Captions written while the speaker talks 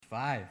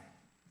5,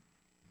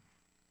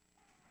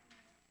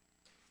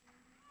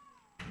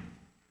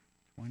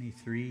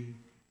 23,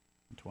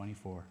 and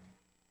 24.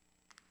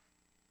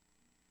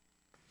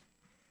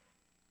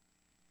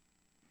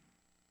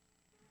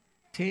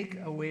 Take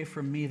away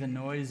from me the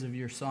noise of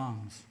your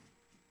songs.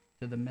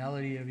 To the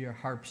melody of your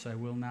harps I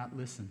will not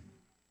listen.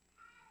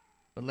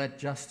 But let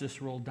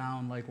justice roll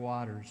down like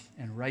waters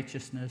and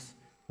righteousness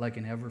like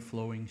an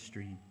ever-flowing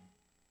stream.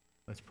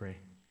 Let's pray.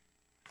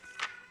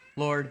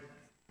 Lord,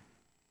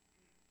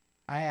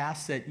 I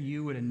ask that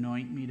you would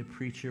anoint me to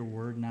preach your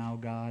word now,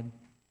 God.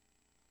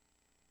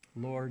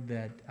 Lord,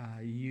 that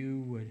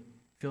you would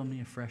fill me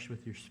afresh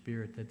with your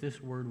Spirit, that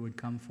this word would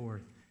come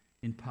forth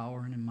in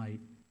power and in might,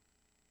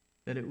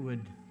 that it would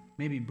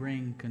maybe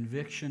bring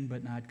conviction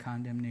but not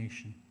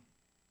condemnation.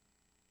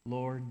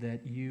 Lord,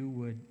 that you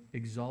would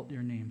exalt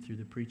your name through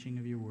the preaching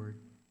of your word,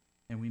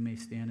 and we may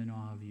stand in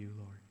awe of you,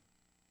 Lord.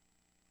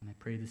 And I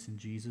pray this in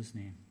Jesus'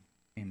 name.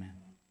 Amen.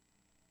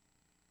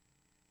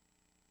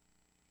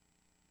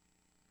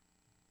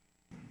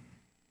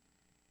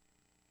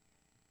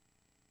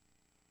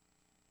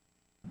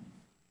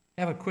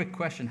 I have a quick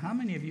question. How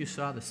many of you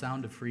saw The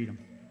Sound of Freedom?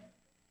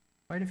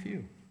 Quite a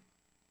few.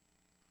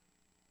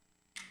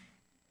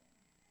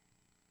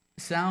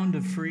 Sound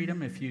of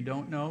Freedom, if you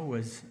don't know,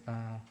 was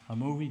a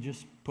movie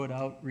just put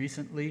out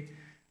recently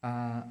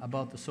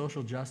about the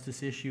social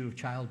justice issue of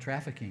child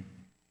trafficking.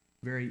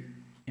 Very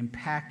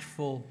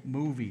impactful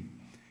movie.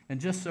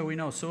 And just so we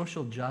know,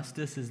 social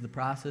justice is the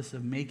process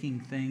of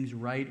making things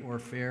right or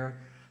fair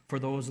for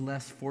those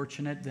less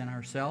fortunate than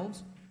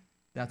ourselves.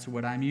 That's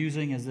what I'm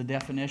using as the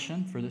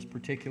definition for this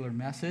particular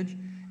message.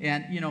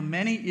 And,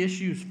 many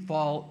issues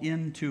fall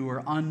into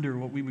or under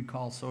what we would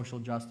call social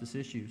justice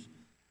issues.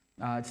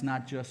 It's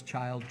not just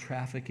child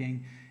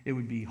trafficking. It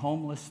would be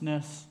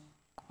homelessness.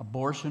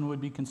 Abortion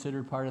would be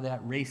considered part of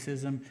that.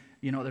 Racism.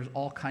 There's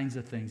all kinds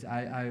of things.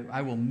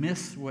 I will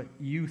miss what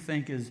you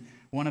think is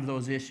one of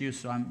those issues,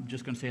 so I'm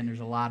just going to say, and there's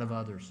a lot of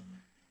others.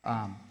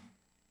 And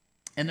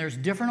there's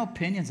different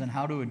opinions on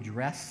how to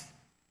address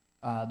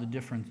the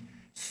different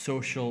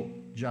social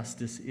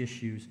justice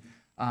issues.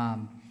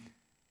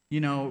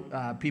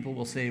 People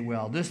will say,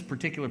 well, this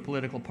particular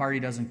political party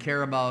doesn't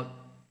care about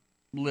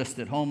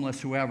listed, homeless,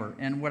 whoever.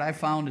 And what I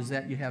found is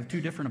that you have two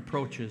different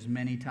approaches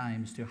many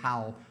times to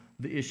how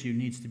the issue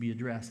needs to be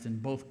addressed.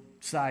 And both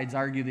sides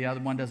argue the other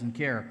one doesn't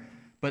care.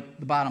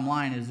 But the bottom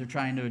line is they're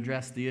trying to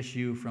address the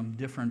issue from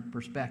different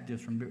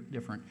perspectives, from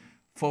different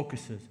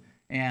focuses.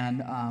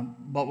 And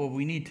but what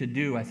we need to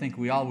do, I think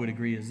we all would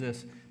agree,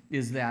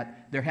 is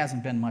that there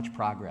hasn't been much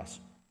progress.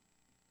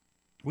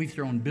 We've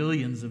thrown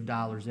billions of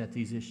dollars at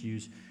these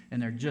issues, and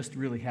there just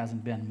really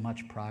hasn't been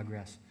much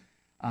progress.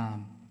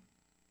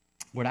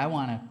 What I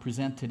want to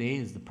present today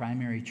is the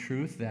primary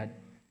truth that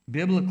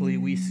biblically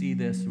we see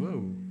this,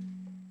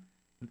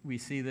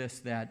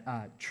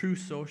 that true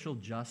social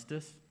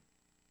justice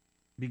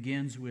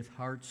begins with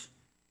hearts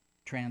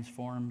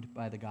transformed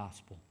by the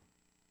gospel.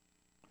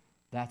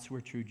 That's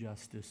where true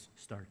justice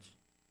starts,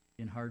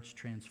 in hearts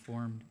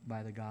transformed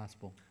by the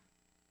gospel.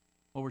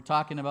 Well, we're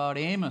talking about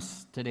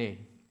Amos today.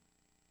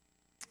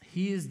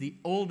 He is the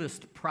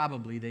oldest,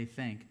 probably, they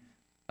think,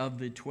 of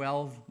the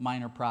 12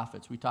 minor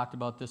prophets. We talked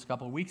about this a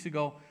couple of weeks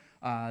ago.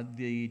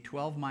 The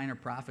 12 minor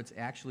prophets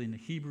actually in the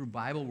Hebrew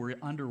Bible were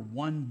under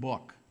one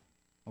book,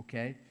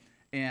 okay?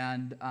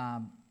 And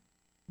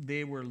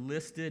they were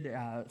listed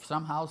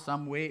somehow,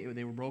 some way.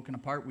 They were broken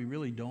apart. We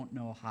really don't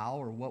know how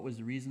or what was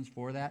the reasons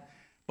for that.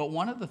 But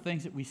one of the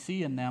things that we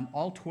see in them,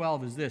 all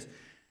 12, is this,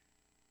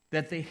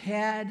 that they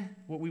had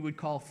what we would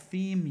call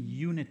theme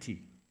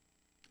unity.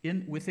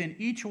 Within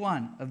each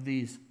one of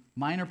these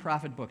minor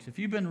prophet books, if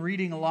you've been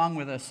reading along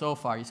with us so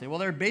far, you say, well,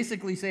 they're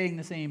basically saying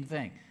the same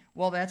thing.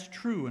 Well, that's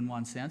true in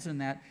one sense, in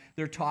that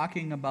they're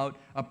talking about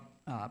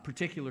a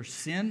particular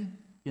sin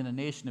in the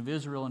nation of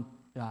Israel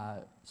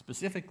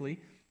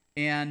specifically,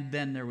 and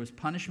then there was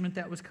punishment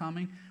that was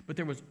coming, but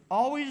there was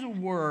always a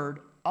word,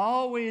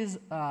 always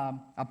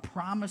a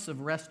promise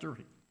of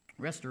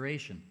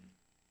restoration.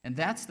 And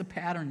that's the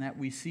pattern that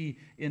we see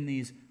in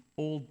these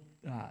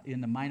in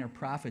the minor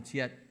prophets,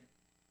 yet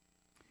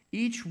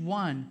each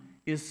one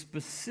is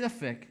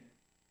specific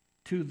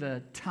to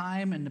the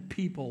time and the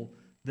people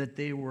that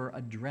they were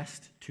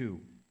addressed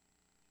to.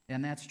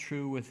 And that's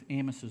true with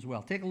Amos as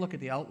well. Take a look at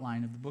the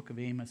outline of the book of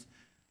Amos.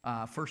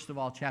 First of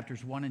all,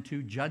 chapters 1 and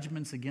 2,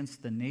 judgments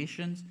against the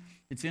nations.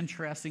 It's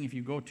interesting if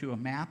you go to a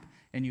map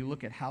and you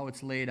look at how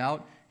it's laid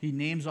out. He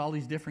names all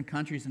these different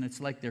countries, and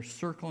it's like they're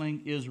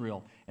circling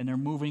Israel, and they're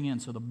moving in.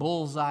 So the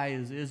bullseye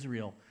is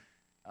Israel.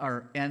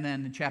 And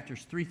then in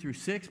chapters 3 through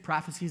 6,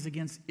 prophecies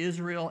against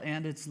Israel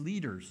and its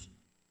leaders.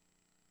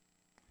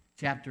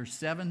 Chapters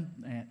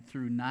 7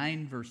 through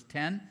 9, verse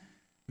 10,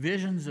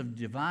 visions of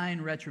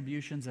divine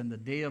retributions and the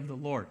day of the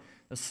Lord.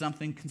 That's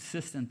something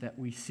consistent that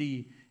we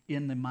see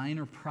in the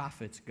minor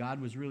prophets.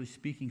 God was really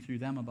speaking through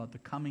them about the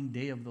coming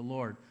day of the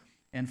Lord.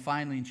 And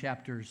finally, in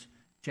chapter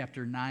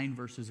 9,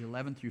 verses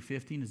 11 through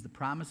 15, is the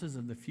promises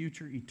of the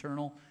future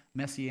eternal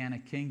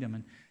messianic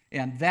kingdom.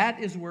 And that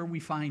is where we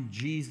find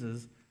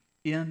Jesus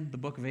in the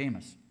book of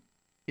Amos.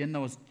 In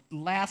those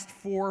last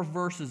 4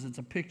 verses, it's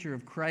a picture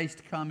of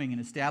Christ coming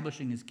and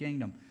establishing his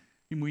kingdom.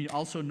 And we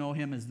also know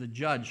him as the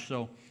judge.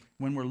 So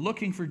when we're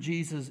looking for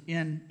Jesus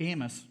in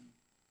Amos,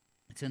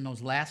 it's in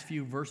those last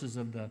few verses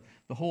of the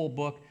whole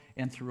book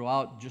and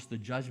throughout just the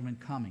judgment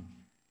coming.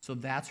 So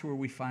that's where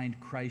we find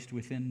Christ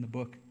within the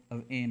book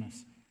of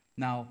Amos.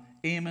 Now,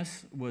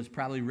 Amos was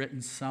probably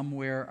written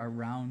somewhere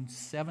around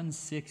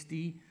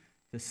 760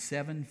 to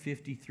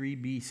 753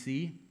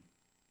 BC.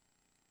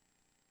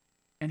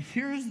 And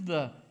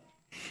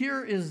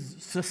here is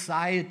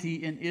society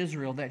in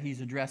Israel that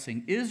he's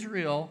addressing.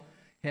 Israel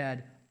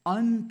had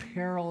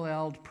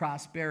unparalleled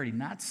prosperity,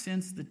 not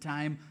since the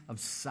time of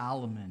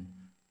Solomon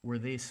were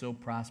they so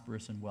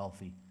prosperous and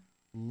wealthy.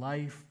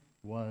 Life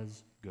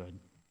was good.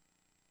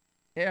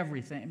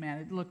 Everything,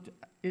 man,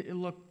 it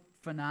looked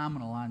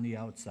phenomenal on the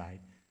outside.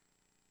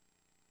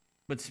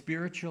 But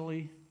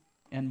spiritually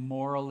and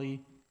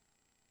morally,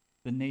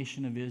 the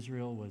nation of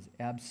Israel was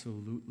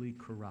absolutely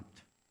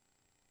corrupt.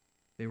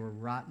 They were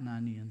rotten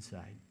on the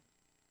inside.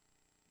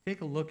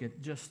 Take a look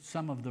at just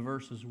some of the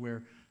verses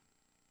where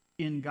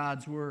in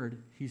God's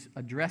word he's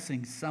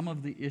addressing some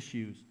of the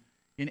issues.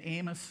 In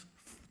Amos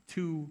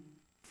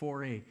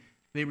 2:4a,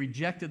 they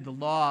rejected the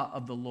law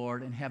of the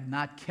Lord and have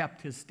not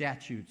kept his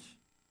statutes.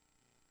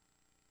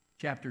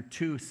 Chapter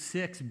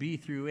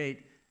 2:6b through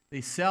 8,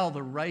 they sell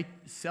the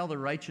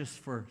righteous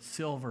for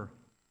silver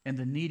and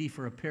the needy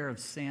for a pair of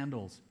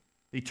sandals.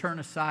 They turn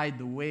aside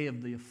the way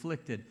of the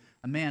afflicted.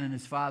 A man and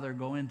his father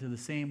go into the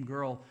same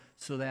girl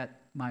so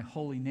that my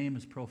holy name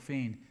is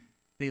profaned.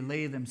 They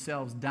lay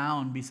themselves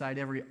down beside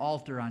every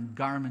altar on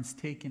garments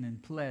taken in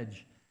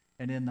pledge.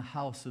 And in the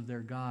house of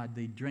their God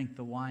they drink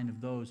the wine of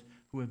those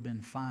who have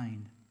been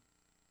fined.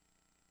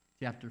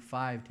 Chapter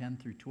 5:10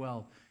 through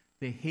 12.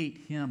 They hate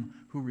him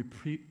who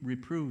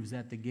reproves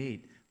at the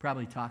gate.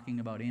 Probably talking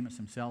about Amos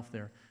himself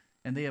there.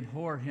 And they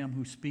abhor him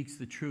who speaks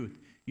the truth.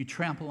 You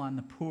trample on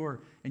the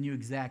poor, and you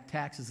exact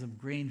taxes of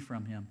grain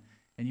from him.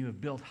 And you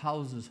have built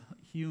houses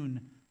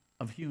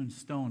of hewn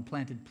stone,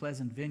 planted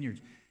pleasant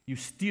vineyards. You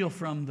steal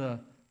from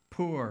the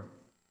poor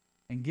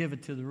and give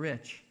it to the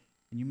rich.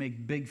 And you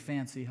make big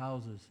fancy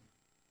houses.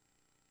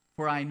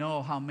 For I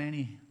know how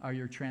many are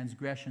your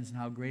transgressions and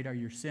how great are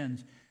your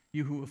sins,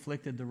 you who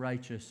afflicted the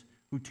righteous,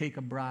 who take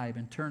a bribe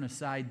and turn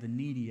aside the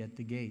needy at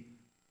the gate.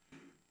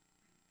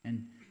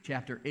 And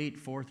chapter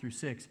 8:4 through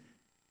 6,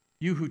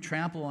 you who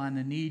trample on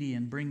the needy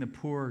and bring the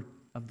poor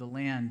of the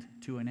land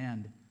to an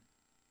end,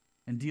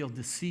 and deal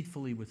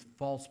deceitfully with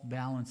false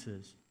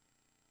balances,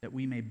 that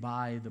we may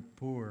buy the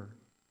poor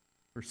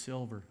for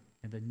silver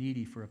and the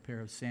needy for a pair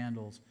of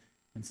sandals,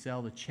 and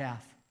sell the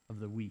chaff of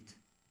the wheat.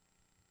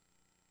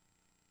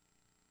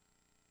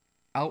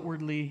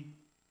 Outwardly,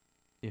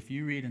 if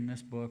you read in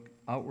this book,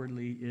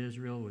 outwardly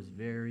Israel was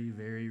very,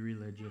 very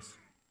religious.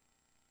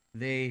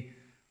 They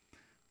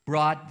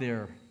brought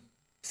their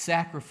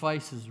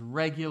sacrifices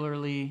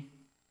regularly.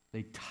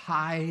 They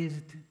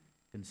tithed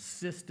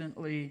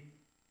consistently.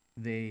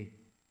 They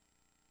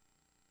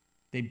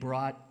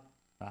brought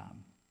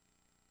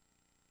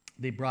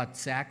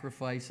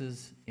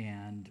sacrifices,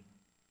 and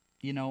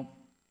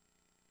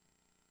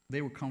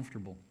they were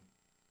comfortable.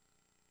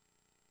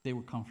 They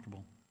were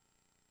comfortable.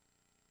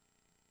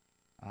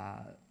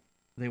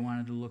 They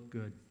wanted to look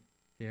good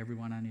to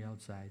everyone on the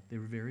outside. They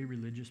were very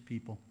religious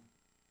people.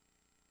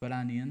 But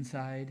on the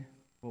inside,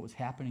 what was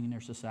happening in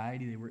their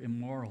society, they were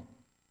immoral.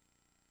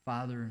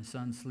 Father and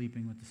son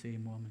sleeping with the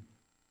same woman.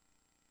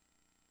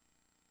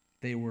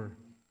 They were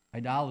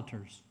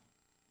idolaters.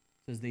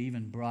 It says they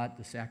even brought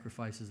the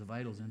sacrifices of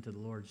idols into the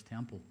Lord's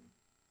temple.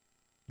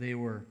 They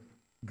were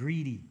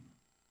greedy.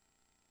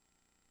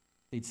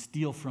 They'd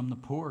steal from the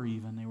poor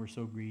even. They were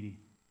so greedy.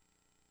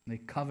 They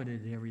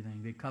coveted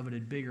everything. They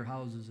coveted bigger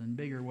houses and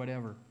bigger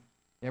whatever.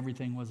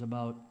 Everything was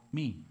about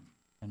me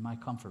and my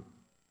comfort,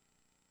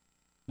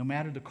 no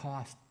matter the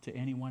cost to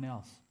anyone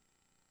else.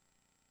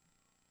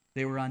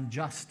 They were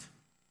unjust.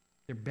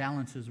 Their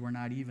balances were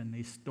not even.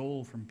 They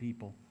stole from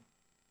people.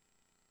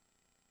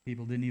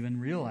 People didn't even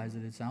realize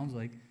it, it sounds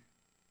like.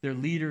 Their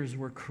leaders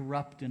were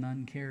corrupt and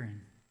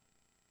uncaring.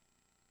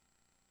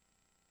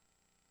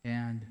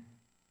 And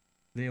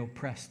they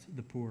oppressed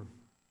the poor.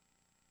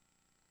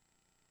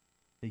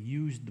 They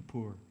used the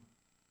poor.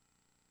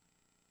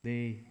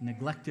 They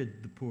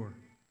neglected the poor.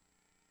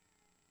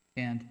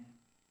 And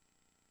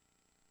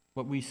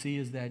what we see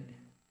is that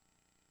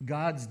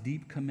God's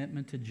deep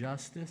commitment to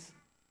justice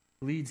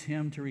leads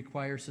him to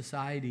require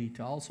society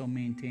to also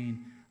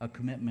maintain a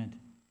commitment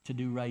to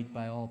do right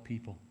by all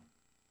people.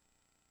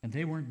 And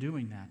they weren't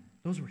doing that.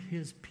 Those were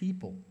his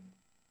people.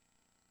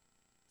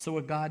 So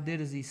what God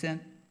did is he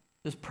sent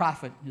this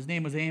prophet. His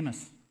name was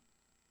Amos.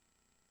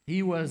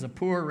 He was a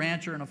poor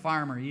rancher and a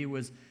farmer. He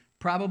was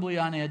probably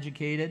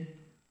uneducated.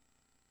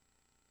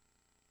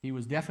 He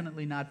was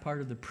definitely not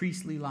part of the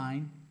priestly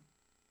line.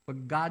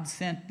 But God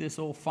sent this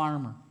old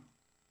farmer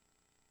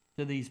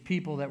to these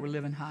people that were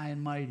living high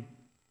and mighty.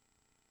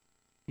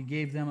 He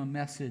gave them a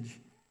message.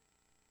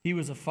 He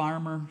was a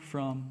farmer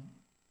from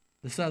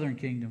the southern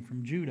kingdom,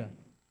 from Judah.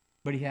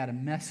 But he had a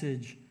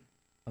message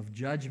of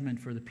judgment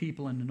for the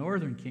people in the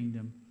northern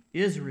kingdom,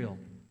 Israel.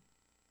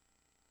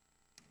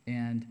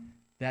 And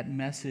that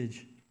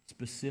message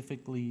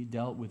specifically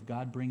dealt with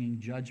God bringing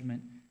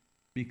judgment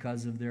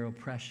because of their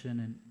oppression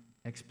and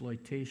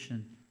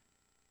exploitation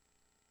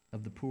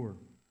of the poor.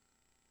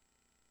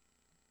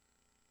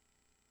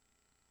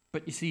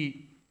 But you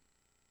see,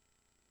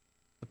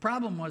 the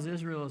problem was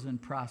Israel is in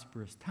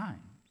prosperous times.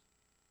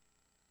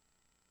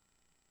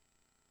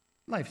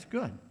 Life's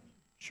good.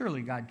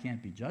 Surely God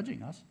can't be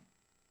judging us.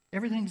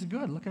 Everything's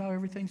good. Look at how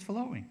everything's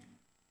flowing.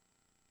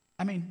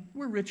 I mean,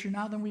 we're richer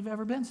now than we've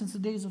ever been since the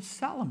days of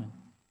Solomon.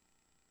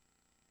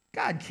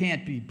 God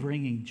can't be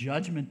bringing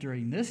judgment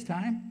during this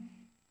time.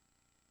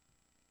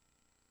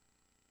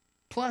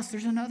 Plus,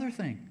 there's another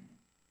thing.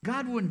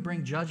 God wouldn't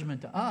bring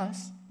judgment to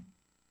us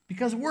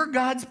because we're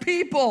God's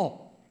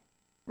people,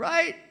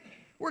 right?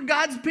 We're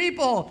God's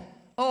people.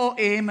 Oh,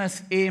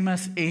 Amos,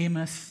 Amos,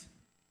 Amos.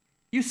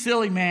 You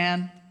silly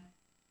man.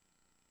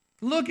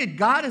 Look at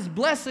God is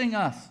blessing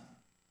us.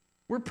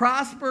 We're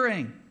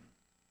prospering.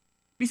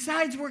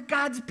 Besides, we're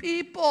God's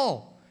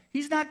people.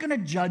 He's not going to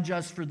judge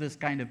us for this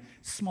kind of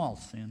small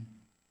sin.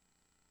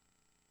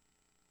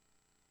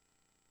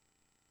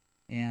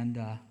 And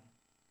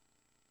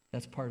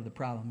that's part of the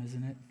problem,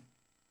 isn't it?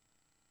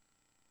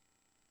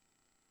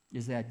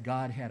 Is that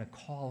God had a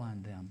call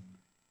on them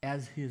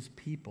as his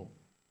people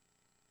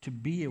to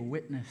be a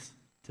witness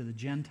to the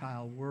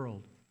Gentile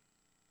world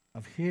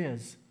of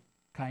his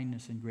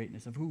kindness and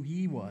greatness, of who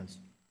he was.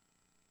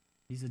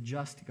 He's a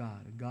just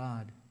God, a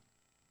God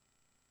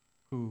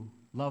who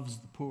loves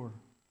the poor,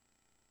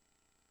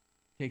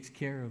 takes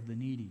care of the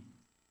needy.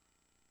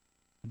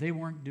 They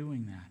weren't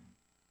doing that.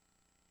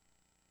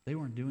 They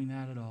weren't doing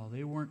that at all.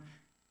 They weren't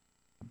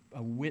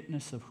a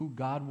witness of who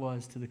God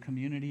was to the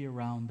community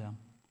around them.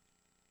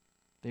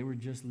 They were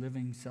just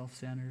living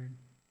self-centered,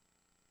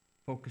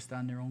 focused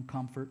on their own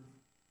comfort.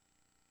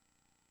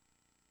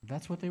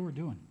 That's what they were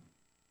doing.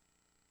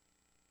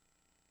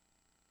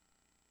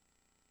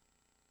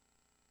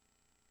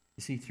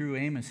 You see, through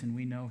Amos, and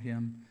we know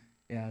him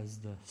as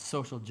the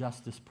social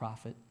justice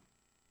prophet,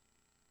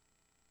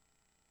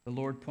 the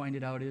Lord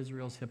pointed out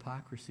Israel's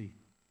hypocrisy.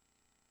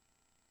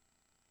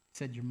 He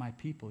said, "You're my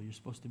people. You're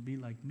supposed to be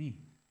like me.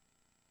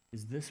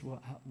 Is this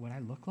what I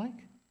look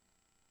like?"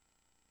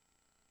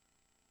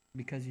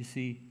 Because you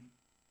see,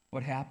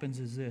 what happens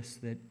is this,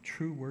 that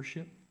true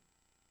worship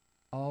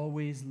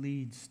always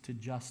leads to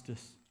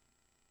justice,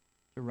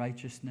 to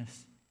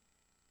righteousness,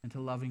 and to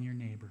loving your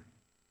neighbor.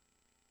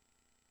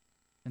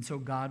 And so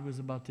God was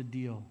about to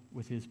deal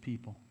with his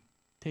people.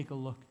 Take a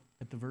look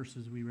at the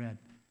verses we read.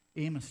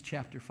 Amos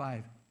chapter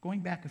 5, going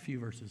back a few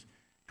verses,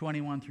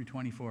 21 through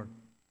 24.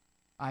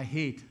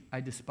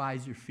 I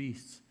despise your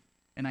feasts,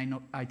 and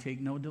I take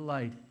no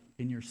delight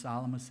in your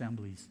solemn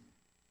assemblies.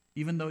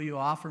 Even though you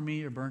offer me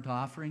your burnt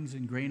offerings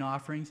and grain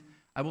offerings,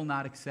 I will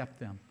not accept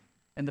them.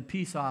 And the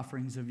peace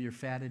offerings of your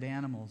fatted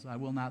animals, I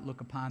will not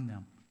look upon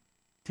them.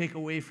 Take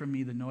away from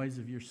me the noise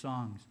of your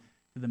songs.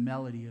 To the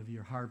melody of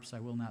your harps I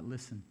will not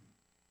listen.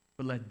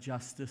 But let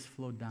justice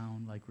flow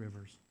down like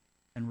rivers,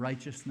 and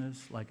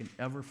righteousness like an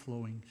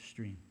ever-flowing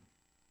stream.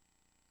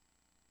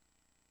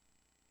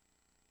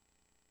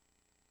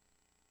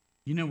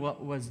 You know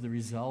what was the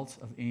result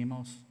of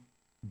Amos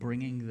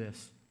bringing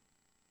this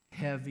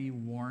heavy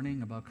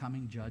warning about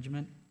coming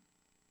judgment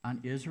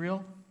on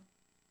Israel?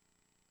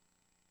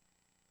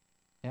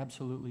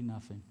 Absolutely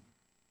nothing.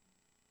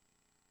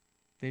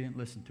 They didn't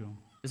listen to him.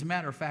 As a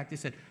matter of fact, they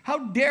said,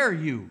 "How dare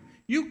you?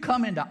 You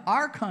come into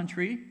our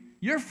country.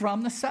 You're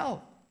from the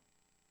south.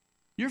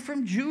 You're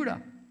from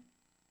Judah.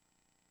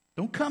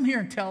 Don't come here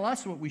and tell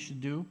us what we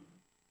should do.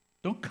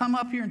 Don't come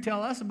up here and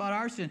tell us about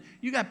our sin.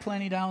 You got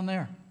plenty down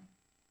there."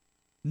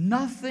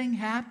 Nothing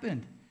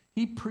happened.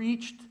 He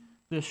preached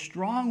this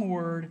strong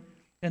word,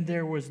 and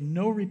there was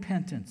no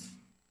repentance.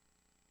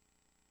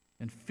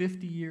 And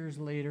 50 years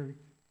later,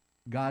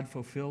 God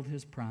fulfilled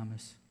his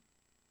promise,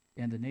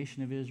 and the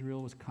nation of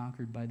Israel was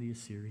conquered by the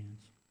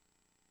Assyrians.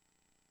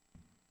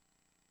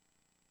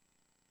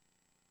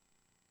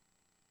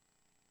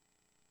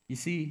 You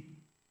see,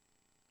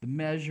 the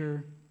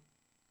measure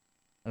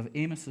of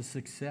Amos'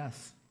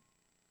 success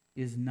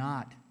is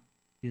not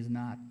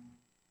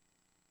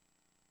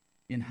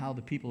in how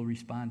the people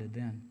responded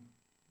then,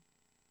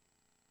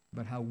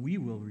 but how we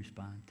will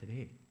respond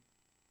today.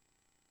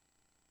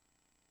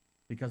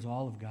 Because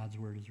all of God's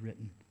word is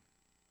written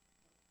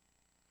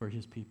for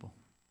his people.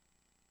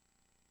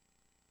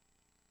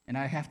 And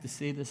I have to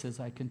say this as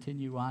I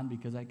continue on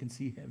because I can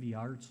see heavy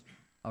hearts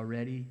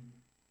already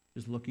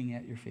just looking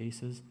at your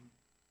faces.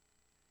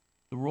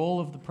 The role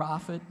of the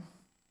prophet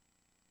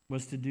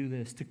was to do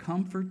this, to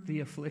comfort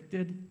the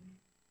afflicted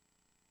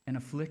and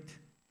afflict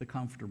the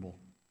comfortable.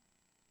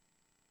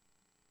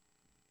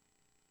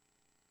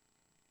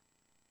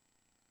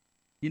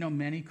 You know,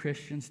 many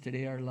Christians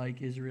today are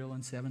like Israel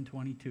in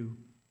 722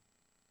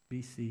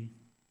 BC.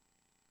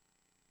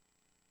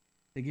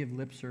 They give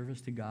lip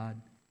service to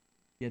God,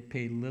 yet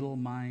pay little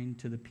mind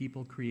to the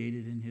people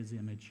created in his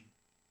image.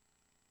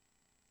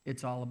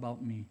 It's all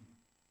about me.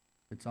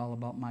 It's all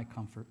about my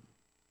comfort.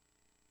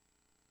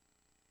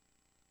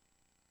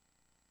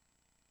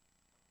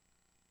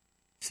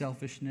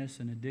 Selfishness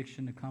and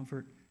addiction to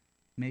comfort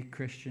make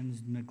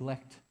Christians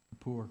neglect the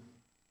poor,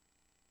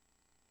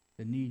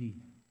 the needy.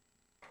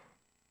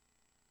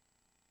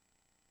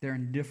 They're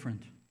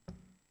indifferent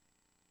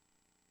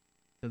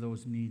to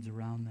those needs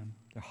around them.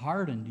 They're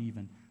hardened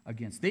even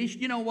against.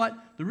 You know what?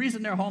 The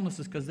reason they're homeless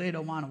is because they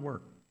don't want to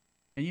work.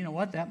 And you know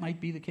what? That might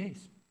be the case.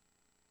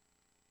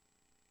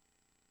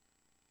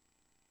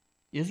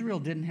 Israel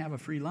didn't have a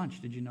free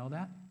lunch. Did you know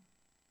that?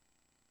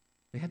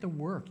 They had to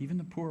work. Even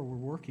the poor were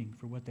working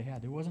for what they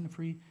had. There wasn't a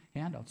free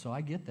handout, so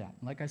I get that.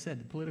 Like I said,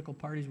 the political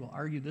parties will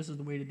argue this is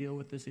the way to deal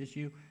with this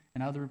issue,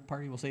 and other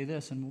party will say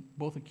this, and we'll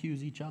both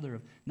accuse each other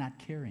of not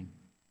caring.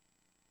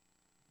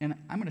 And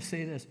I'm going to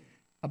say this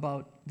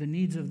about the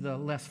needs of the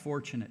less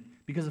fortunate,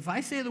 because if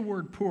I say the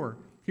word poor,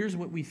 here's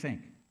what we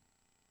think.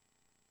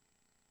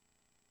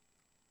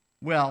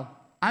 Well,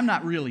 I'm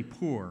not really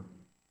poor,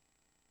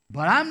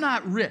 but I'm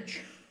not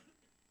rich.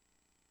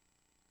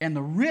 And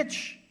the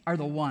rich are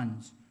the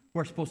ones who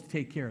are supposed to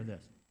take care of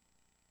this.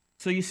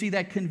 So you see,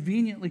 that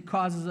conveniently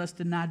causes us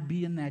to not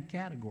be in that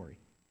category.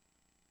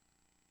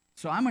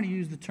 So I'm going to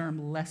use the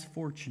term less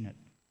fortunate,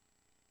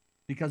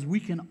 because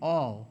we can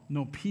all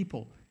know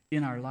people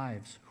in our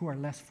lives who are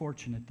less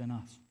fortunate than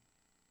us,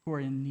 who are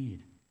in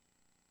need,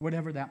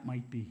 whatever that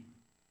might be.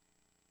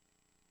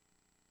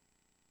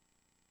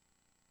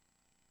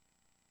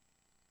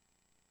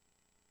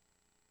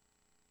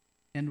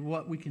 And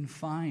what we can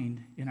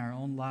find in our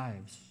own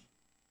lives,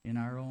 in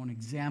our own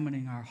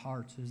examining our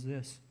hearts, is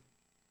this.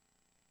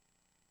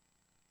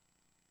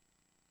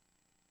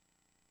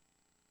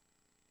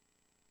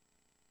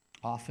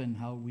 Often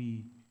how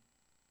we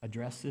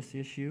address this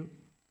issue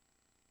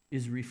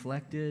is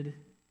reflected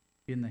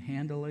in the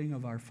handling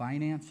of our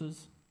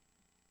finances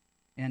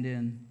and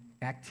in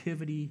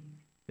activity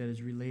that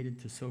is related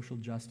to social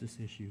justice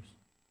issues.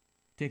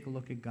 Take a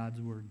look at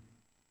God's word.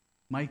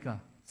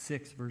 Micah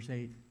 6, verse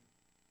 8.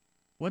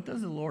 What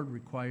does the Lord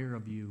require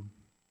of you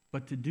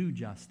but to do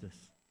justice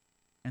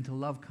and to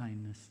love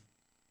kindness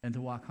and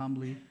to walk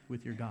humbly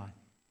with your God?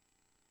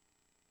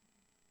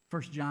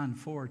 1 John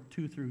 4,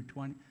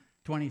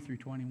 20 through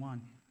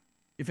 21.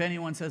 If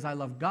anyone says, I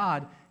love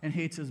God, and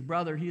hates his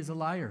brother, he is a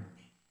liar.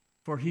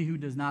 For he who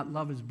does not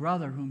love his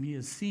brother whom he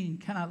has seen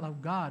cannot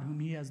love God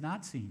whom he has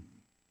not seen.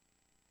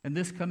 And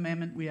this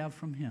commandment we have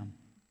from him: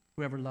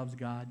 whoever loves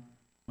God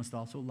must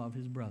also love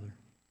his brother.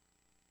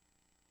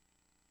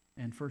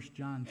 And 1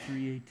 John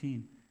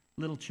 3:18,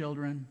 little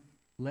children,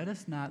 let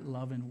us not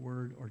love in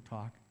word or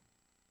talk,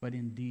 but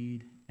in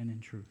deed and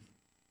in truth.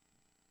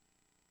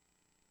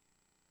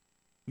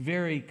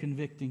 Very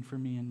convicting for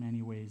me in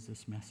many ways,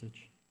 this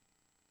message.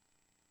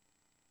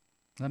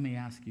 Let me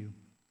ask you,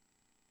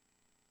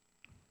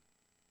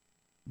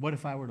 what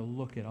if I were to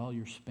look at all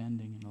your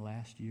spending in the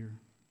last year?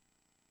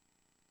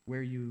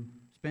 Where you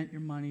spent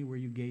your money, where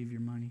you gave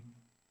your money?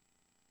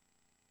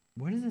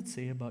 What does it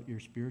say about your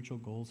spiritual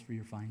goals for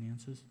your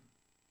finances?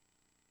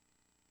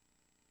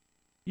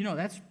 You know,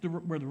 that's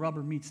where the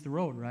rubber meets the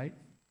road, right?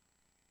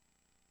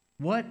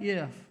 What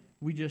if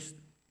we just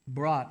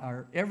brought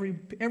our every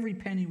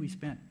penny we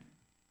spent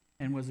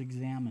and was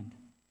examined?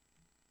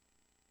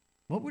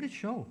 What would it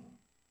show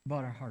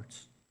about our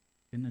hearts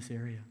in this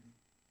area?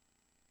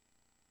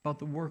 About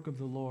the work of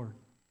the Lord?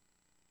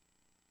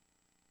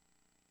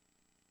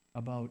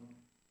 About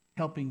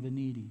helping the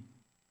needy?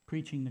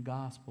 Preaching the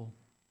gospel?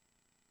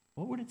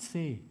 What would it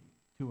say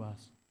to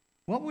us?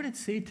 What would it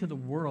say to the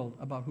world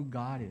about who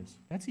God is?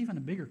 That's even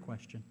a bigger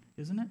question,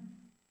 isn't it?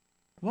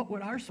 What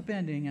would our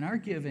spending and our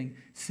giving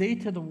say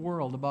to the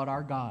world about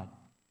our God?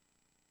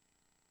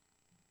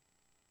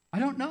 I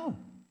don't know.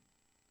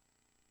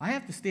 I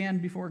have to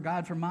stand before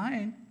God for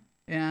mine,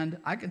 and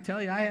I can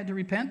tell you I had to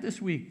repent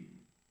this week.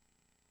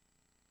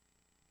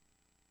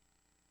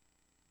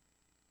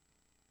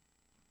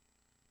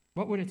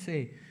 What would it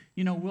say?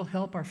 You know, we'll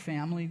help our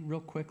family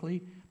real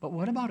quickly, but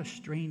what about a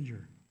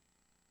stranger?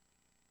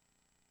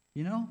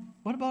 You know,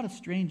 what about a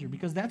stranger?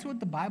 Because that's what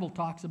the Bible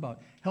talks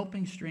about,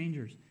 helping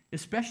strangers,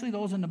 especially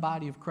those in the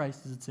body of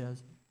Christ, as it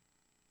says.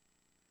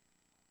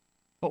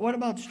 But what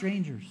about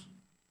strangers?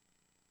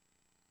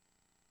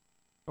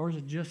 Or is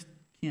it just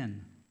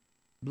kin,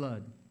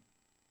 blood?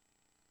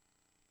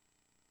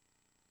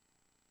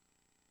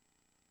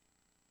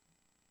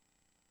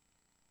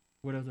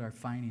 What does our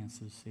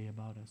finances say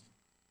about us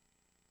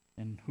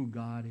and who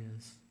God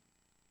is,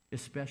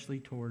 especially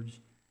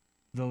towards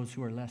those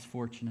who are less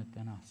fortunate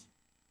than us?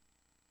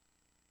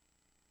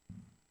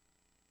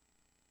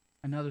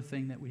 Another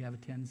thing that we have a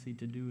tendency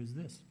to do is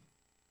this.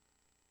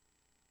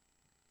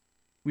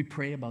 We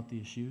pray about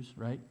the issues,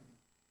 right?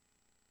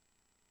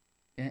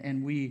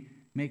 And we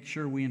make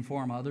sure we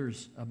inform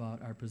others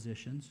about our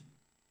positions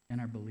and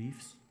our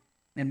beliefs.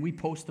 And we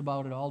post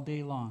about it all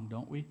day long,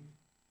 don't we?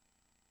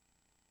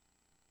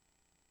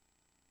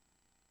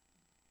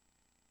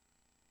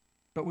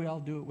 But we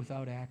all do it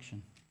without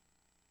action.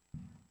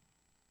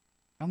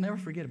 I'll never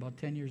forget, about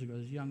 10 years ago,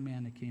 this young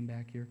man that came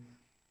back here,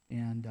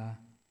 and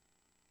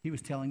he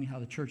was telling me how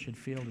the church had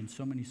failed in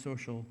so many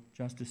social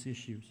justice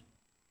issues.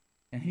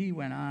 And he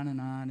went on,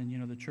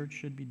 and the church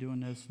should be doing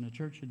this, and the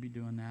church should be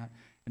doing that,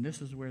 and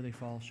this is where they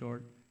fall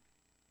short.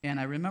 And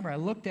I remember I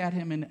looked at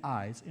him in the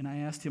eyes, and I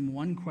asked him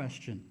one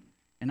question,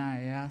 and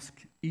I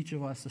asked each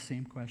of us the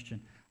same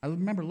question. I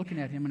remember looking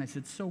at him, and I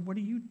said, so what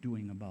are you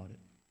doing about it?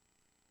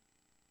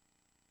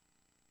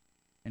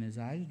 And his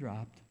eyes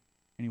dropped,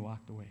 and he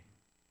walked away.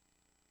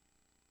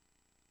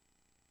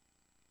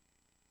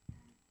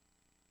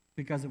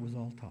 Because it was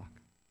all talk.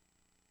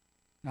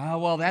 Oh,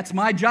 well, that's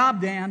my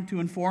job, Dan, to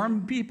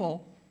inform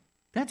people.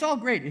 That's all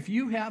great. If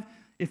you have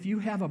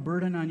a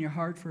burden on your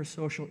heart for a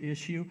social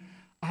issue,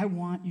 I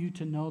want you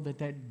to know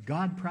that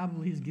God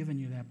probably has given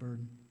you that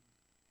burden.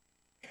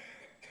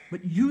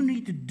 But you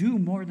need to do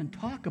more than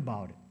talk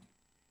about it.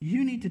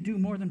 You need to do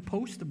more than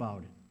post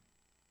about it.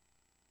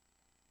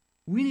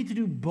 We need to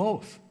do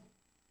both.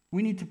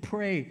 We need to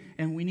pray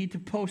and we need to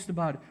post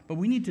about it, but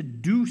we need to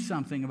do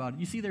something about it.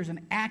 You see, there's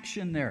an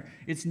action there.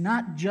 It's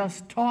not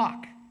just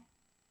talk.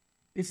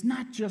 It's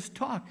not just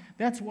talk.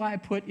 That's why I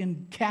put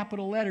in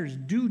capital letters,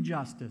 do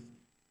justice.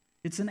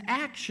 It's an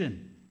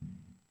action.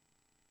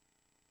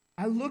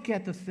 I look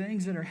at the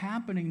things that are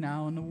happening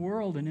now in the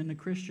world and in the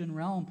Christian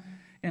realm,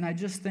 and I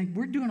just think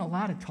we're doing a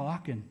lot of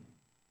talking.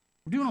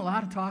 We're doing a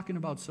lot of talking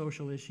about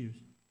social issues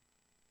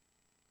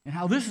and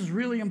how this is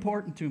really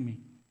important to me.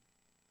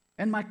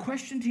 And my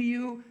question to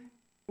you,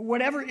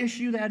 whatever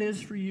issue that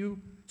is for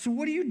you, so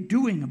what are you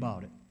doing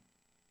about it?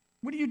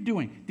 What are you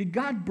doing? Did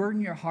God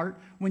burden your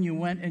heart when you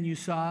went and you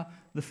saw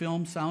the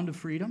film Sound of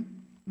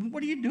Freedom?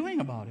 What are you doing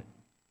about it?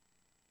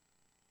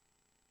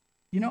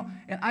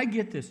 And I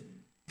get this.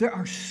 There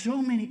are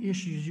so many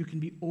issues you can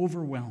be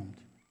overwhelmed.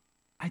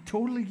 I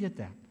totally get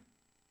that.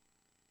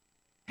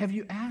 Have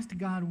you asked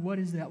God, what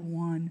is that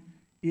one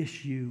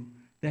issue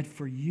that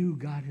for you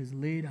God has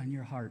laid on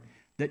your heart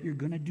that you're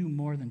going to do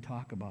more than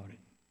talk about it?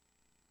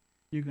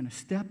 You're going to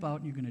step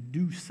out and you're going to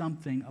do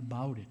something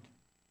about it.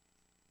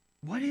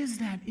 What is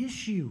that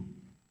issue?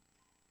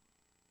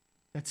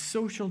 That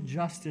social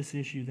justice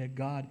issue that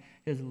God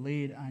has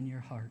laid on your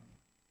heart.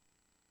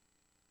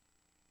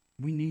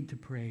 We need to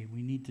pray.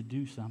 We need to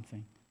do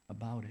something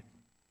about it.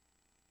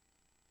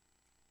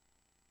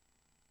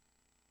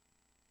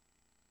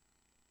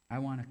 I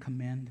want to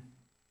commend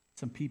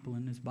some people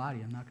in this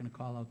body. I'm not going to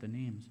call out the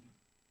names.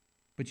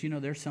 But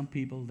there's some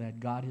people that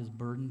God has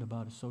burdened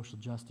about a social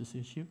justice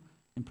issue,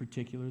 in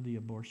particular the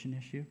abortion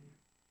issue,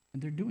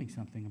 and they're doing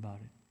something about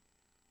it.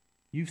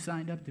 You've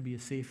signed up to be a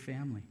safe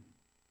family,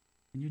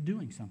 and you're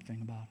doing something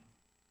about it.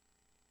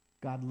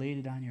 God laid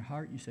it on your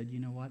heart. You said, you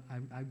know what,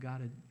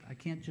 I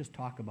can't just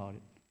talk about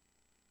it.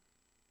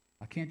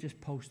 I can't just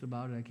post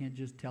about it. I can't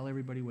just tell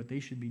everybody what they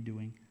should be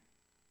doing.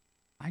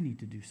 I need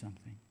to do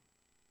something.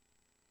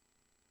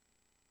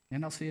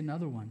 And I'll say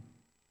another one.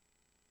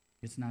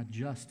 It's not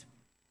just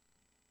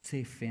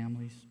safe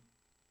families,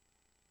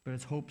 but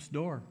it's Hope's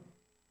Door,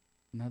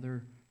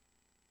 another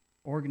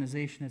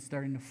organization that's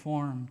starting to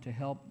form to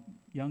help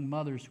young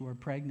mothers who are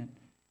pregnant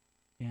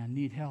and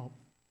need help.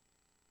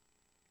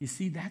 You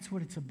see, that's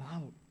what it's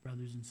about,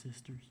 brothers and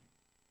sisters.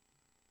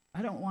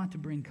 I don't want to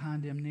bring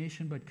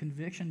condemnation, but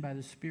conviction by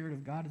the Spirit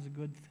of God is a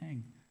good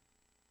thing.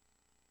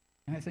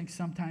 And I think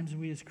sometimes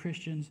we as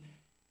Christians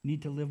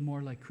need to live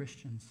more like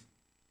Christians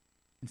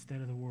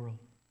instead of the world.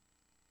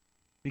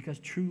 Because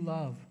true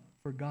love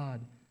for God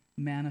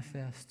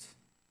manifests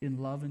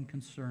in love and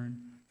concern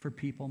for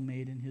people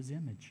made in His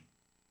image.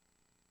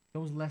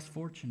 Those less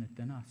fortunate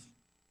than us.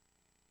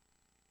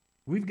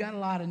 We've got a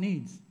lot of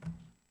needs.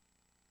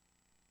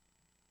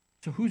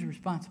 So who's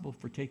responsible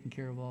for taking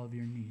care of all of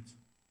your needs?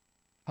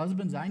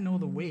 Husbands, I know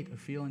the weight of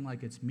feeling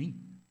like it's me.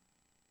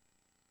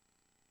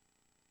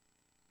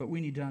 But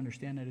we need to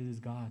understand that it is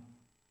God.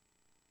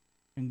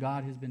 And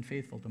God has been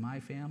faithful to my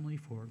family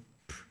for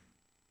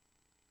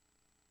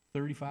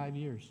 35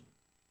 years.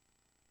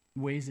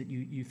 Ways that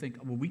you think,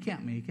 well, we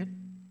can't make it.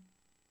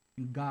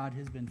 And God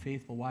has been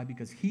faithful. Why?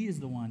 Because He is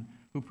the one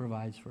who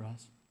provides for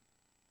us.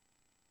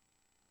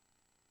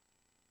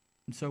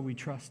 And so we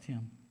trust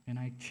Him. And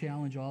I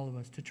challenge all of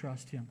us to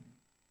trust Him.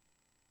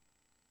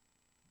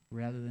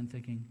 Rather than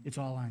thinking, it's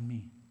all on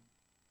me.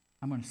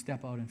 I'm going to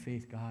step out in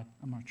faith, God.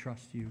 I'm going to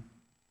trust You.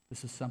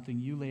 This is something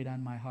You laid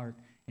on my heart.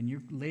 And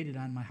You laid it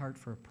on my heart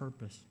for a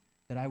purpose,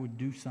 that I would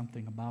do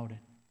something about it.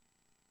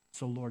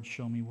 So, Lord,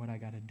 show me what I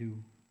got to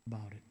do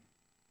about it.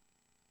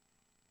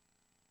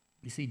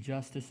 You see,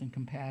 justice and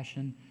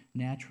compassion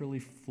naturally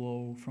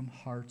flow from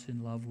hearts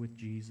in love with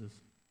Jesus.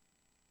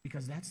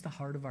 Because that's the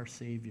heart of our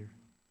Savior.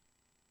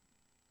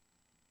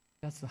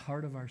 That's the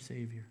heart of our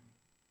Savior.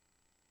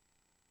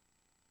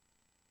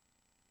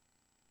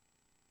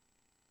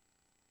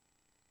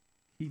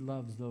 He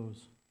loves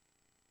those.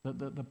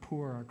 The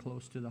poor are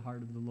close to the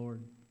heart of the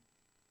Lord.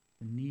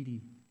 The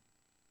needy,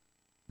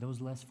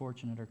 those less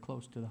fortunate, are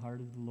close to the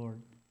heart of the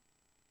Lord.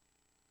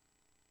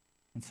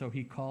 And so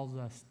He calls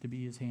us to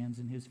be His hands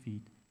and His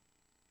feet,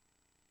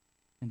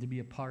 and to be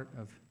a part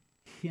of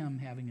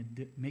Him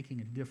making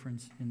a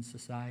difference in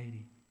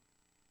society.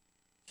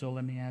 So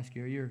let me ask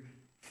you, are your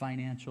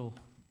financial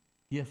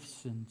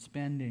gifts and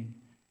spending?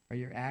 Are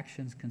your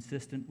actions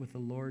consistent with the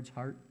Lord's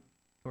heart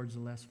towards the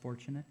less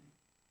fortunate?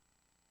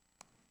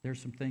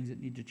 There's some things that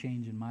need to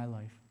change in my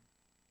life.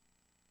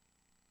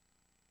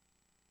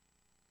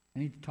 I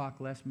need to talk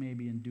less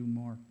maybe and do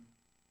more.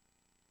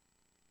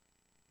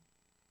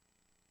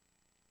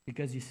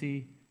 Because you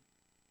see,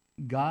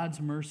 God's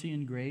mercy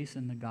and grace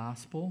in the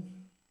gospel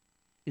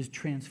is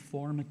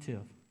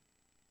transformative.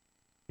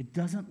 It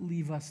doesn't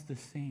leave us the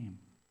same.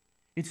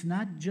 It's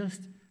not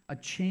just a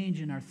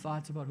change in our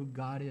thoughts about who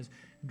God is.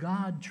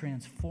 God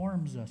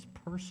transforms us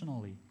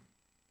personally.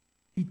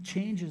 He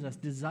changes us.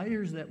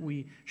 Desires that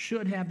we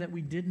should have that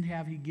we didn't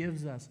have, He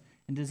gives us.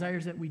 And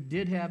desires that we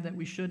did have that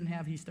we shouldn't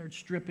have, He starts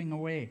stripping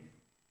away.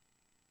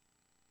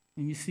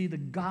 And you see, the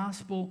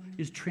gospel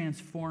is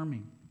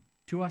transforming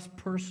to us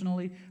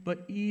personally,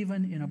 but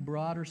even in a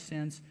broader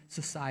sense,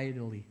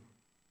 societally.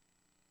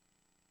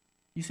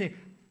 You say,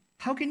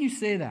 how can you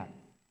say that?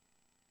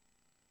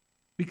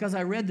 Because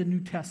I read the New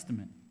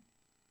Testament.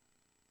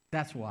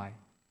 That's why.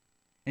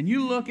 And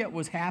you look at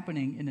what's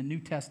happening in the New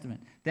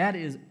Testament. That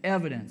is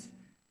evidence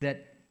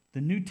that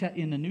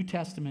in the New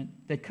Testament,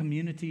 that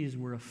communities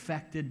were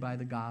affected by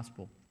the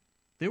gospel.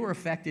 They were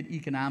affected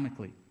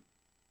economically.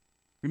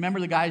 Remember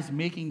the guys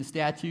making the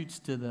statues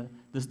to the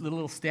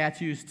little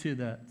statues to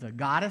the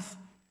goddess?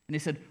 And they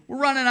said, we're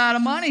running out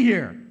of money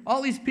here.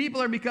 All these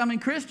people are becoming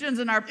Christians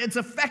and it's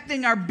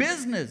affecting our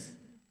business.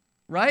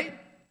 Right?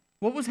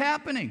 What was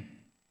happening?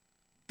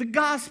 The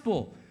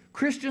gospel.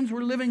 Christians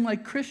were living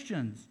like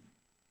Christians.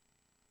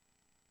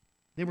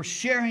 They were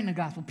sharing the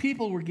gospel.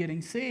 People were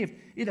getting saved.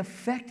 It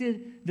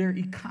affected their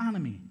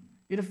economy.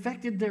 It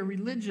affected their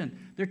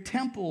religion. Their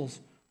temples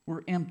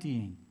were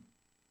emptying.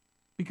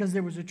 Because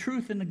there was a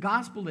truth in the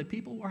gospel that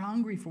people were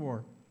hungry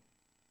for.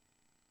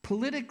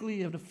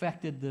 Politically, it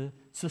affected the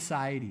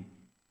society.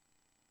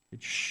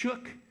 It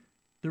shook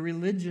the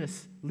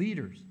religious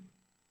leaders.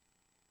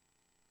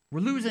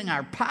 We're losing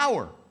our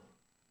power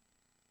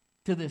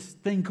to this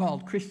thing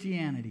called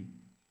Christianity.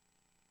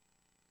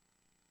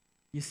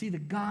 You see, the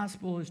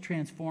gospel is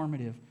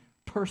transformative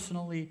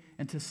personally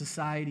and to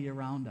society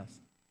around us.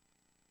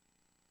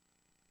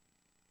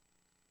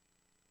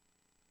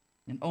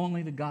 And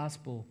only the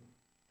gospel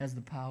has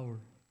the power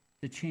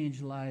to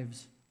change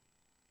lives,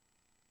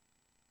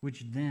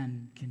 which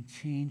then can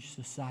change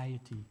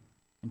society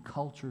and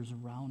cultures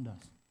around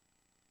us.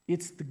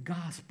 It's the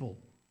gospel.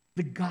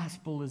 The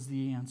gospel is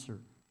the answer.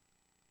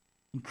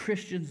 And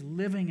Christians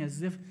living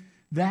as if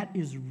that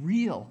is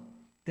real,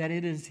 that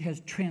it has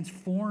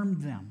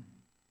transformed them.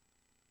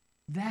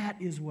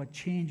 That is what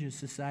changes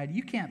society.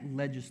 You can't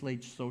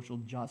legislate social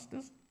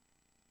justice.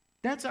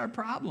 That's our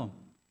problem.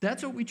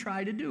 That's what we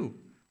try to do.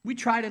 We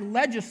try to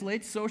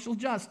legislate social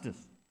justice.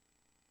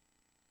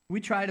 We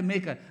try to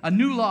make a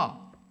new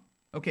law.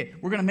 Okay,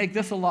 we're going to make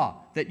this a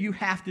law, that you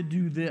have to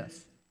do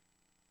this.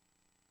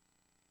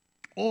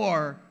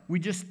 Or we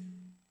just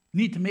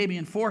need to maybe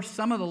enforce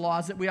some of the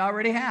laws that we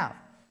already have.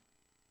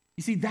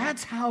 You see,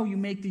 that's how you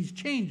make these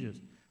changes.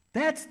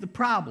 That's the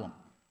problem.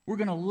 We're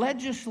going to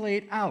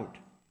legislate out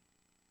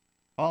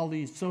all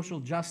these social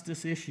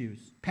justice issues,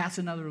 pass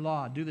another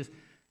law, do this.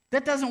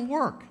 That doesn't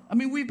work. I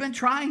mean, we've been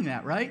trying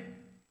that, right?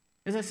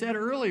 As I said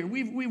earlier,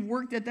 we've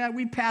worked at that.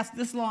 We passed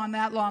this law and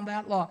that law and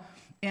that law.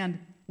 And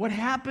what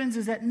happens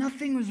is that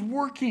nothing is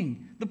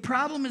working. The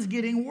problem is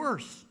getting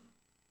worse.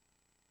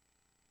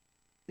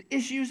 The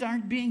issues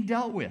aren't being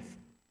dealt with.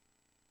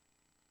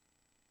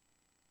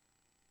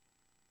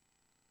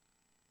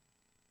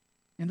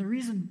 And the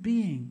reason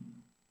being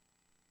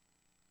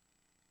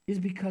is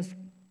because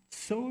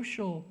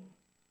social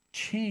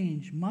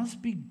change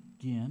must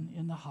begin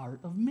in the heart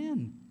of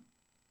men.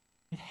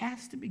 It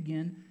has to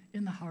begin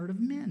in the heart of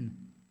men.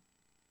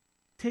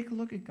 Take a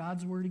look at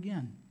God's word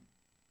again.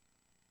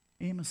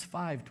 Amos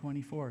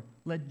 5:24.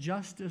 Let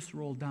justice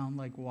roll down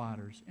like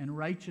waters, and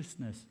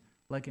righteousness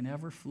like an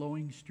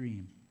ever-flowing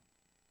stream.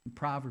 In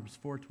Proverbs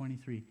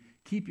 4:23.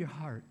 Keep your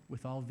heart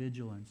with all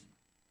vigilance,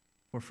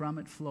 for from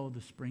it flow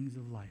the springs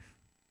of life.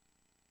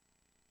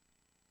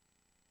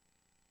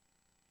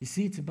 You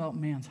see, it's about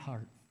man's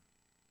heart.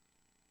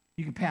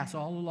 You can pass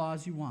all the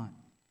laws you want.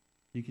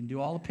 You can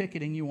do all the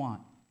picketing you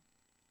want.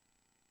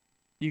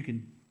 You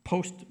can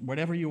post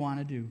whatever you want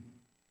to do.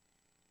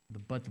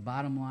 But the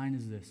bottom line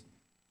is this,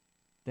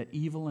 that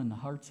evil in the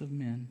hearts of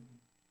men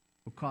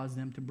will cause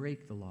them to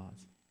break the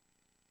laws.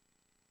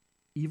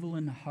 Evil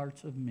in the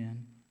hearts of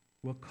men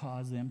will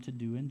cause them to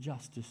do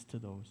injustice to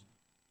those,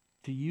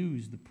 to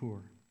use the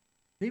poor.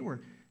 They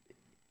were,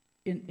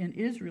 in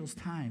Israel's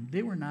time,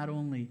 they were not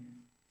only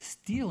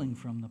stealing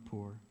from the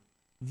poor,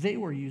 they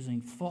were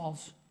using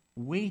false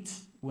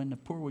weights. When the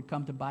poor would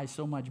come to buy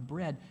so much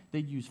bread,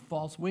 they'd use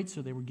false weights,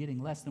 so they were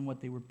getting less than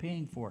what they were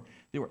paying for.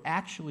 They were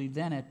actually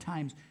then at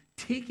times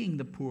taking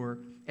the poor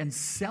and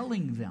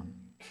selling them.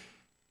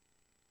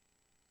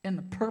 And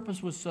the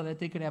purpose was so that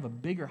they could have a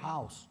bigger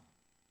house.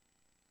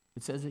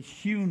 It says it's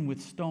hewn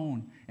with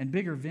stone and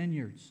bigger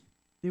vineyards.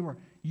 They were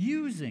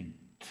using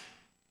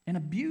and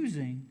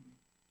abusing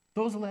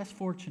those less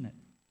fortunate.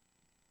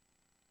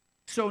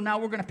 So now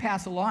we're going to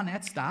pass a law and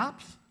that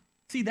stops.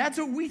 See, that's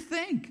what we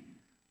think.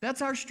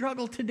 That's our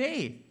struggle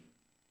today,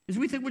 is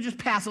we think we'll just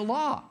pass a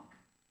law.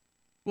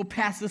 We'll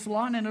pass this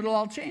law and then it'll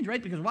all change,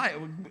 right? Because why?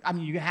 I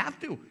mean, you have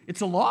to.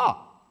 It's a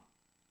law.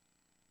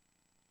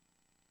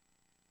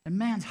 And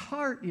man's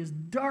heart is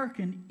dark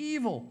and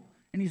evil,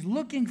 and he's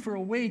looking for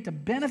a way to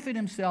benefit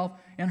himself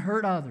and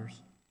hurt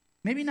others.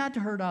 Maybe not to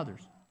hurt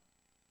others,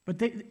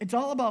 but it's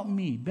all about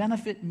me,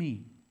 benefit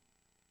me.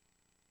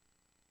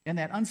 And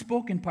that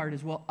unspoken part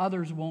is, well,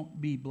 others won't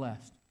be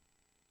blessed.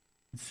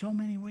 In so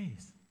many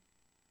ways.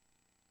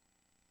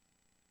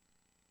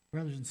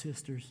 Brothers and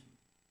sisters,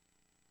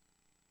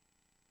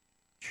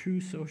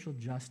 true social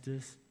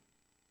justice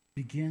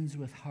begins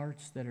with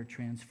hearts that are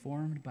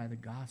transformed by the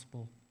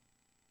gospel.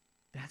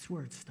 That's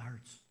where it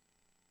starts.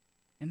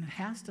 And it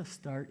has to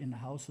start in the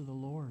house of the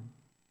Lord,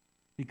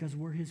 because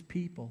we're his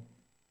people.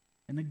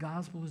 And the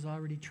gospel has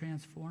already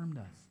transformed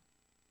us.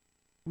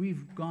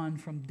 We've gone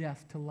from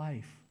death to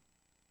life.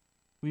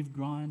 We've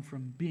gone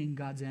from being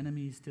God's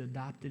enemies to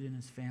adopted in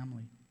his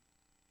family.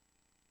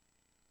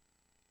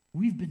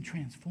 We've been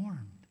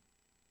transformed.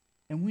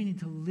 And we need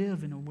to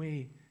live in a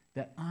way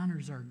that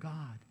honors our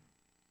God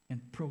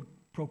and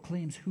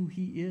proclaims who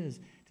he is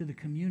to the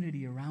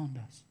community around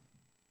us.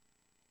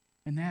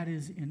 And that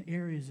is in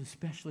areas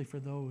especially for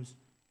those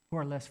who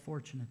are less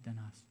fortunate than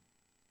us.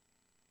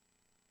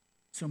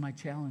 So my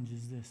challenge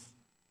is this.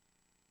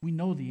 We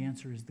know the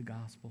answer is the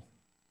gospel.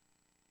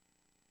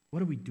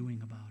 What are we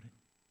doing about it?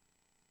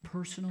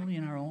 Personally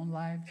in our own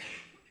lives?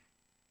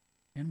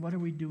 And what are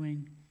we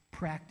doing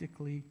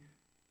practically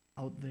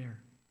out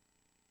there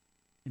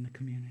in the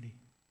community?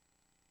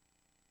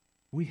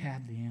 We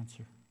have the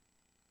answer.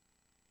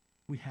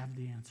 We have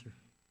the answer.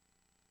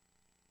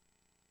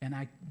 And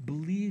I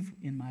believe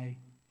in my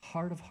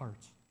heart of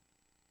hearts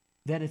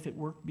that if it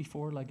worked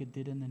before like it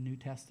did in the New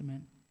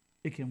Testament,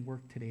 it can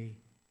work today.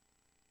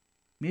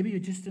 Maybe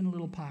it's just in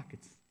little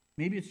pockets.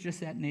 Maybe it's just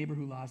that neighbor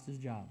who lost his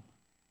job.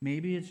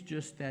 Maybe it's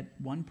just that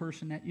one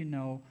person that you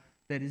know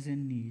that is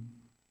in need.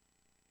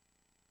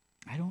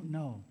 I don't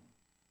know,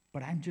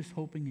 but I'm just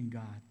hoping in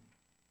God.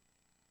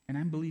 And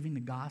I'm believing the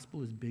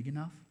gospel is big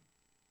enough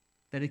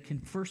that it can,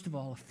 first of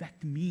all,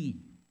 affect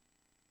me.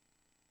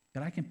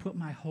 That I can put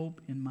my hope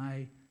in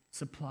my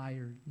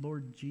supplier,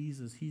 Lord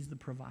Jesus. He's the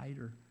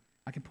provider.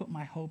 I can put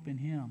my hope in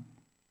him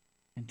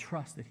and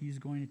trust that he's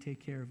going to take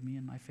care of me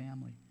and my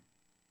family.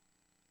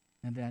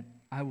 And that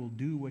I will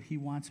do what he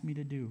wants me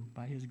to do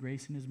by his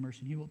grace and his mercy.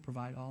 And he will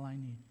provide all I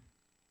need.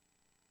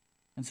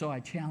 And so I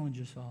challenge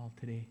us all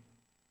today.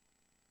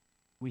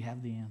 We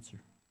have the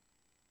answer.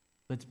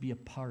 Let's be a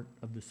part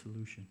of the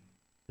solution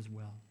as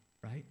well,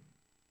 right?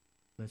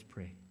 Let's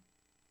pray.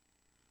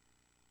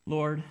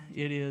 Lord,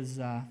 it is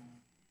a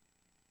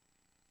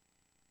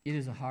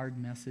hard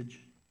message.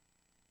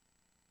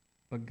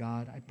 But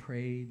God, I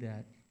pray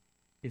that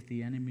if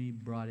the enemy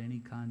brought any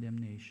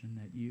condemnation,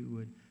 that you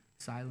would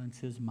silence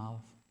his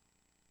mouth.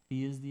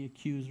 He is the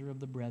accuser of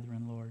the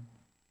brethren, Lord.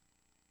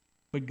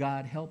 But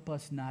God, help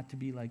us not to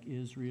be like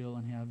Israel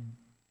and have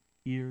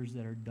ears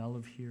that are dull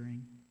of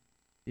hearing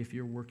if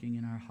you're working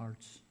in our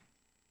hearts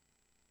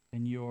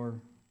and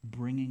you're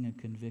bringing a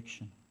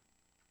conviction.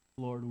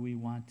 Lord, we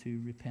want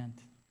to repent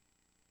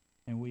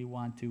and we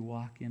want to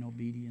walk in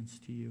obedience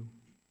to you.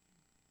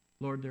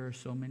 Lord, there are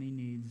so many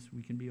needs.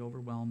 We can be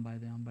overwhelmed by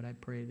them, but I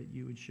pray that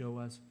you would show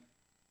us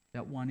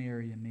that one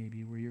area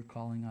maybe where you're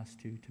calling us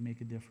to make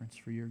a difference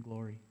for your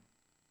glory.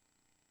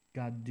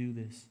 God, do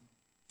this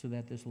so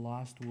that this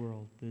lost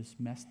world, this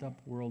messed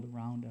up world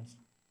around us,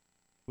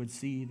 would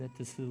see that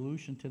the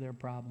solution to their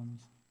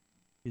problems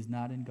is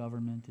not in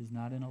government, is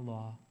not in a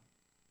law,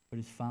 but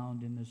is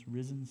found in this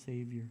risen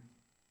Savior,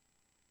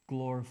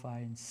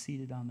 glorified and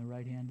seated on the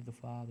right hand of the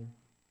Father.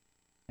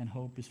 And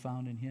hope is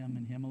found in him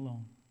and him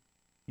alone.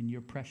 In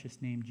your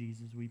precious name,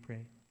 Jesus, we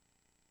pray.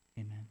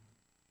 Amen.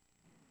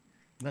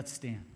 Let's stand.